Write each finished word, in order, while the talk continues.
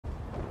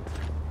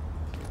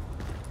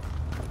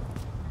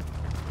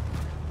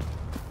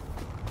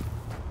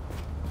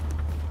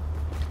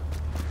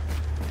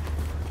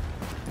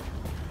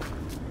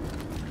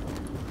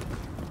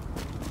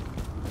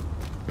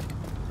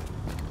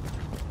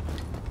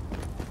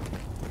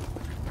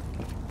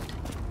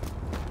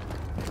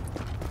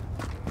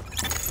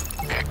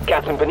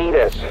Captain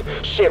Benitez,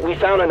 shit, we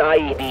found an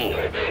IED.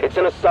 It's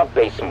in a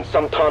sub-basement,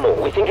 some tunnel.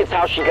 We think it's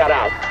how she got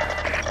out.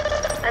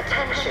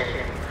 Attention.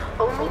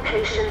 Only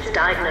patients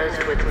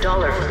diagnosed with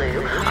dollar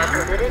flu are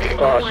permitted in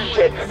Oh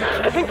shit,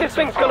 I think this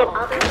thing's gonna... All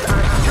others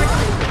are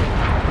strictly...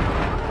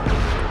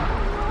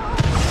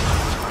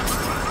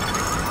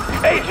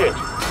 Agent!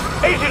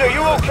 Agent, are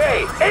you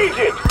okay?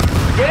 Agent!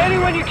 Get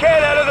anyone you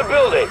can out of the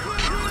building!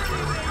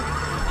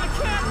 I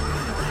can't!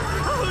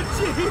 Oh,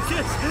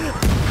 Jesus!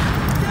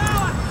 No,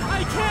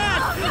 I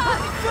can't!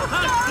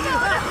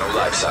 No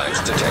life signs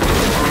detected.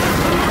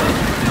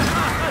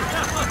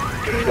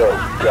 Oh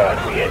God,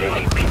 we had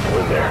 80 people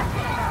in there.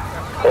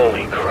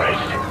 Holy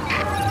Christ.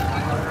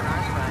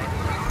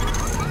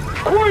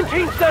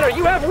 Quarantine center,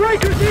 you have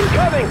Rikers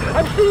incoming!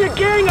 I'm seeing a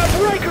gang of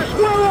Rikers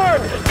well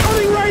armed,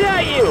 coming right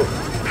at you!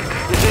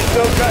 This is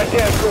no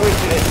goddamn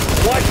coincidence.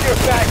 Watch your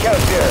back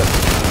out there.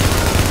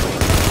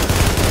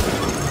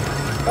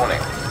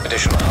 Warning.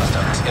 Additional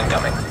hostiles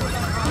incoming.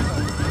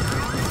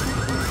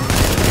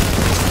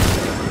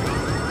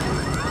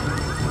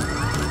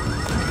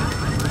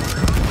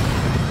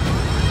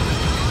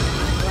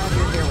 Glad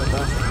you're here with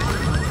us.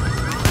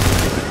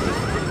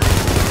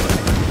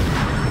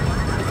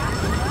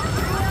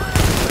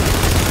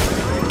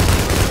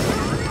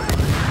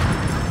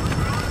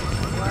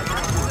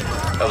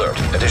 Alert.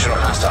 Additional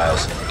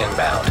hostiles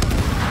inbound.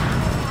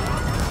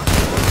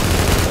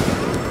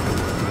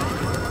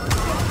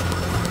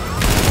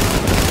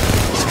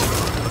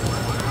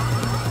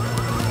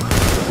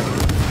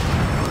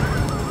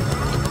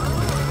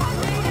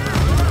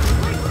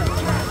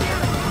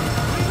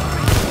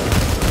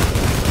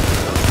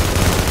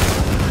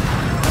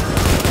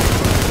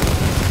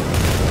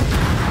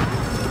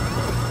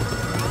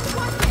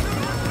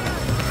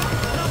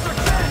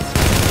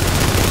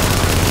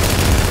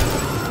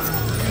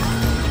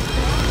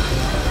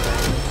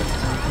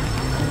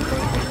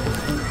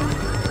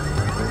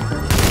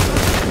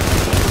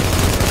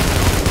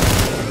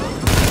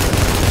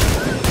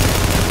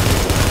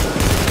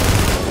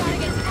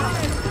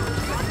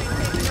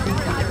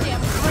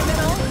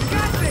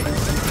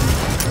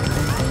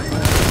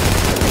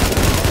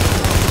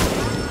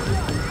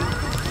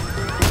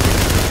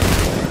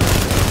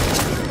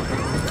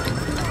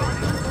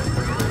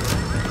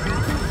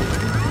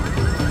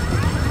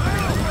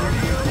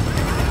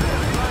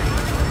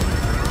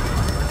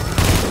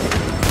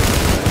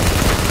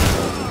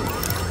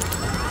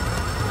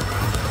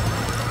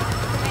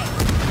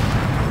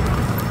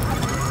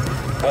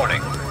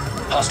 Warning.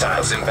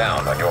 Hostiles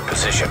inbound on your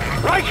position.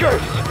 Rikers!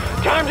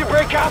 Time to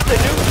break out the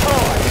new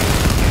toy!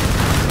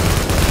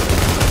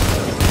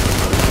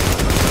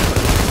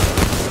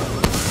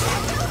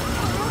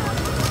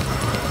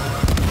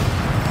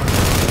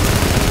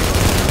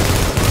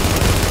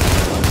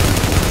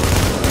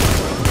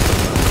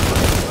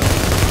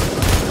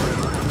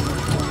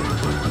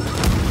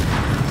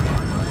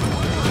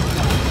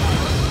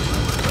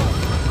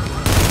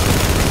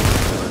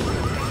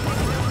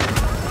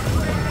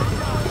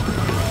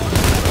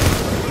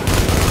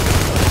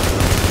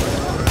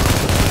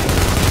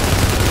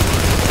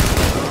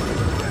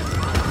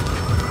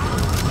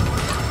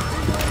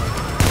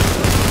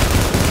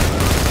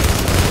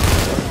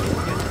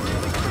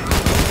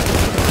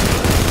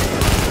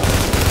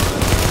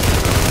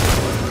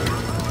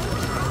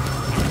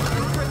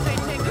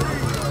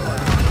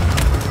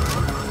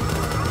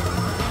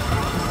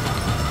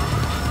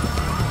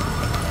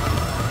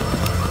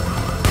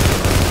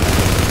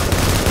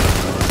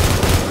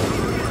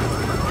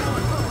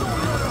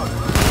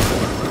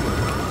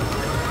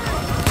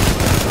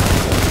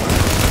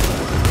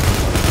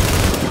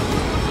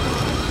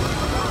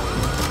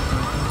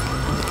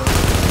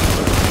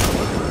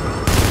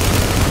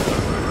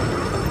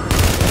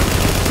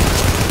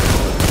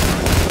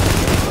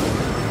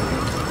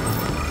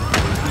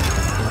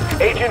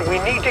 Agent, we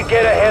need to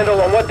get a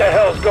handle on what the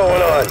hell's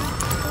going on.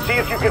 See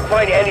if you can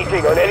find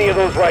anything on any of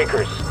those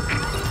Rikers.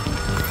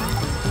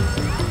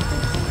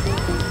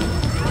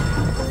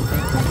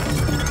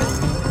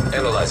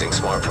 Analyzing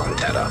smartphone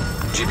data.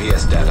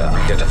 GPS data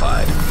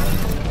identified.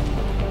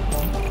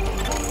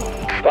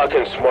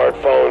 Fucking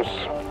smartphones.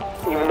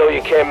 Even though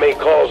you can't make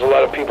calls, a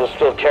lot of people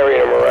still carry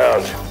them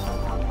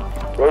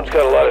around. Road's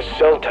got a lot of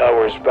cell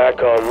towers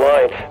back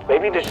online.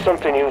 Maybe there's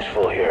something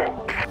useful here.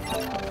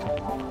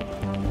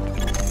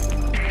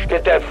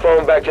 Get that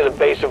phone back to the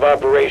base of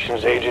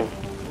operations, Agent.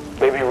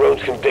 Maybe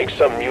Rhodes can dig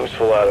something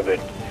useful out of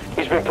it.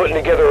 He's been putting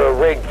together a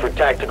rig for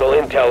tactical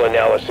intel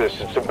analysis.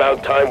 It's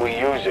about time we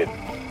use it.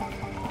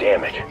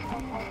 Damn it.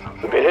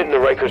 We've been hitting the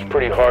Rikers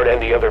pretty hard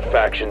and the other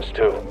factions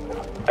too.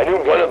 I knew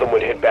one of them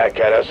would hit back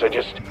at us.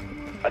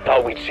 I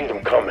thought we'd see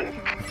them coming.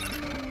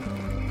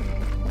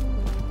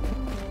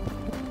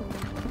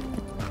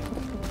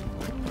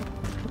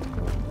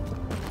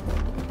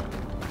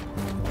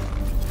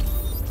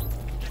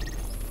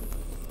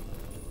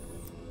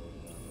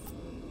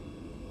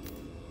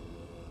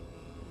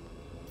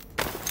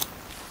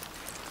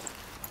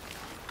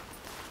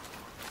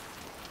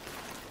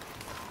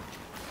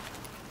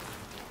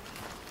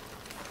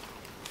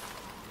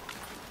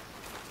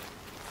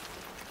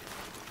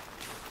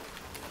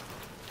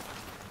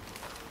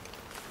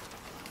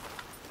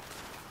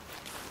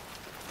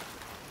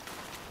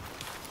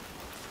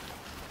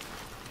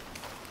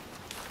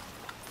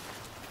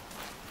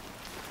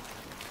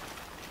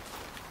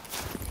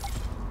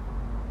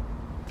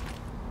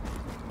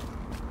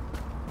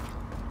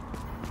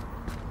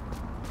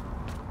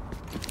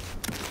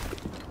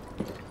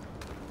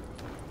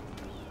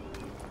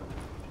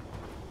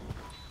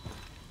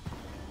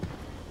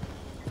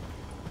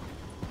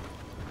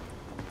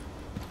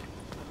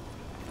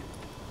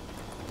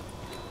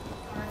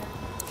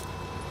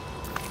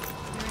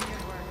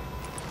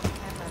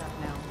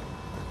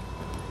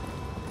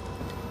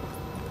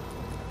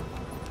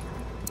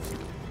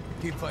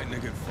 Keep fighting a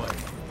good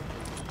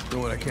fight. Do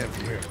what I can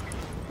from here.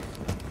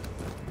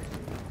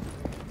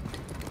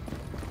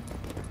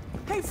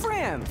 Hey,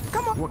 friend,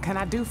 come on. What can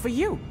I do for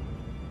you?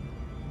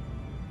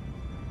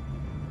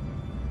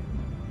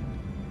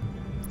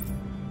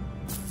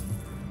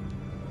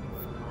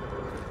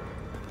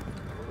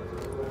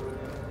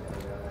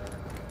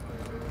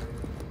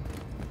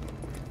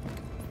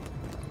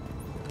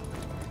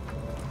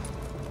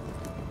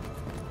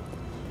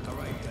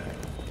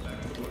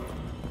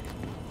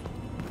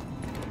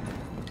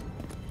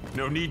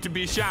 No need to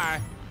be shy.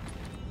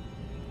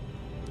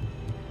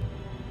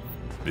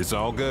 It's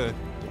all good.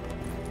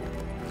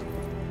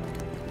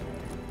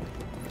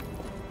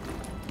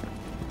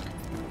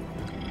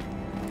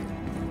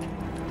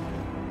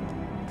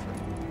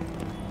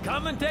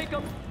 Come and take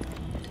them.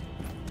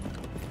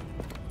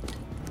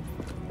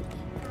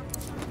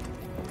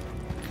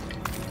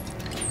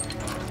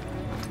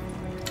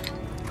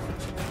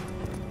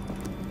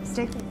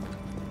 Stay clear.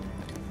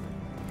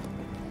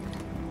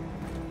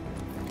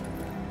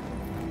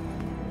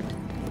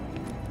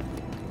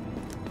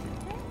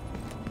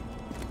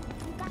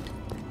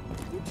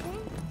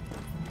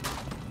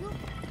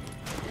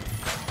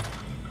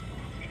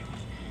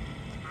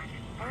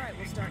 All right,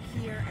 we'll start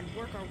here and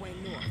work our way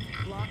north,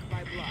 block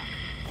by block.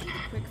 Do the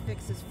quick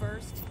fixes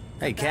first.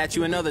 Hey, catch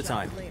you another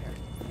time. Later.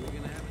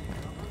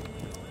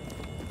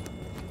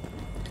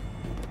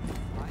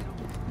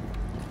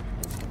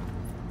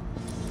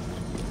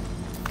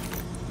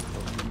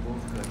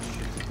 Both got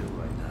shit to do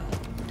right now.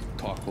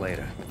 Talk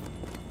later.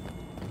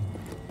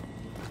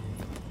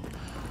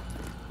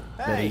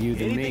 Hey, you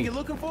than anything me. you're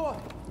looking for?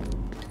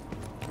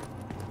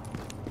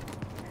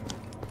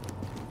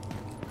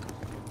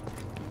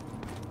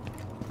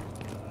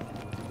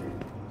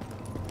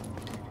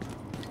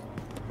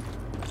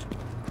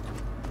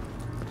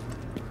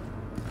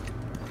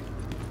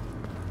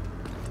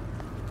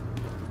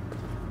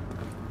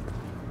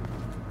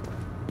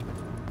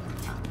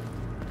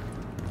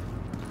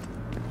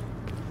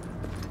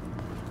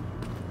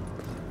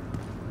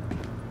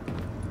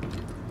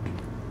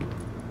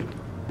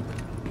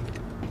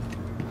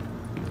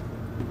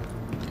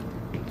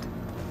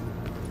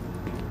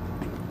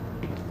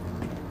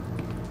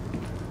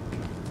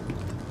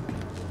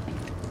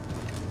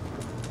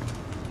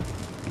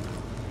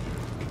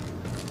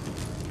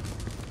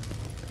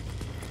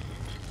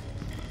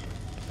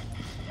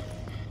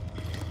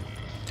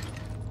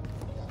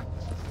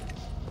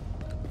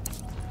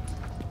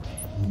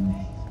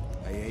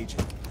 Hey,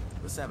 Agent,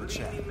 let's have a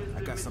chat.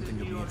 I got something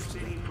you'll be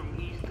interested in. From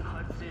East to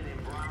Hudson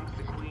and Bronx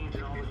to Queens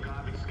and all the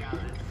garbage scouted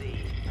at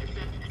sea.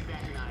 Except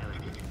Staten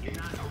Island. You're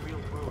not a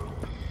real borough.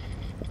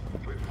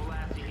 Rick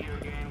Falassi here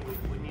again with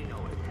When You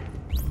Know It.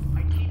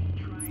 I keep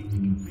trying to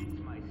convince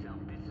myself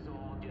this is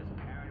all just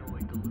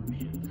paranoid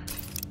delusions.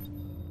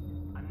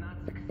 I'm not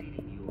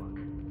succeeding, New York.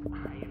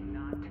 I am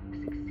not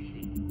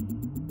succeeding.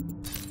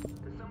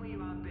 Some of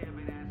you out there have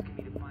been asking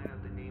me to find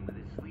out the name of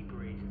this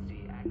sleeper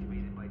agency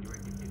activated by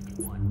Directive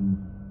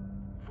 51.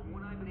 From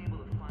what I've been able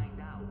to find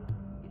out,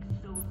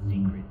 it's so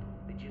secret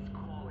they just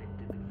call it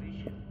the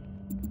Division.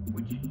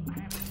 Which I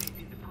have to say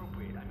seems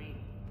appropriate. I mean,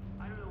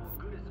 I don't know what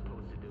good is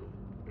supposed to do.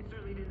 It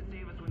certainly didn't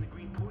save us when the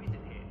green poison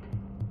hit.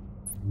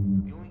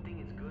 The only thing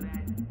it's good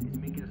at is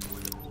making us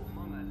wonder who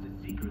among us is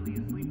secretly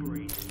a sleeper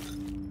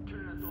agent.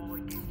 Turning us all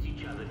against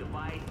each other,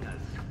 dividing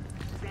us.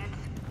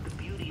 That's the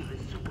beauty of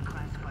this super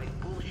classified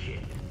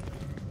bullshit.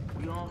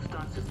 We all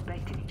start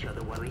suspecting each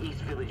other while the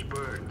East Village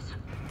burns.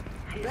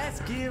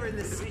 Best gear in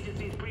this. The division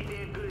seems pretty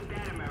damn good at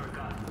that,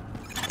 America.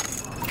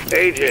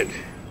 Agent,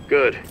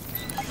 good.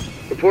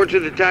 Report to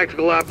the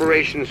Tactical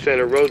Operations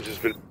Center. Rhodes has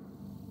been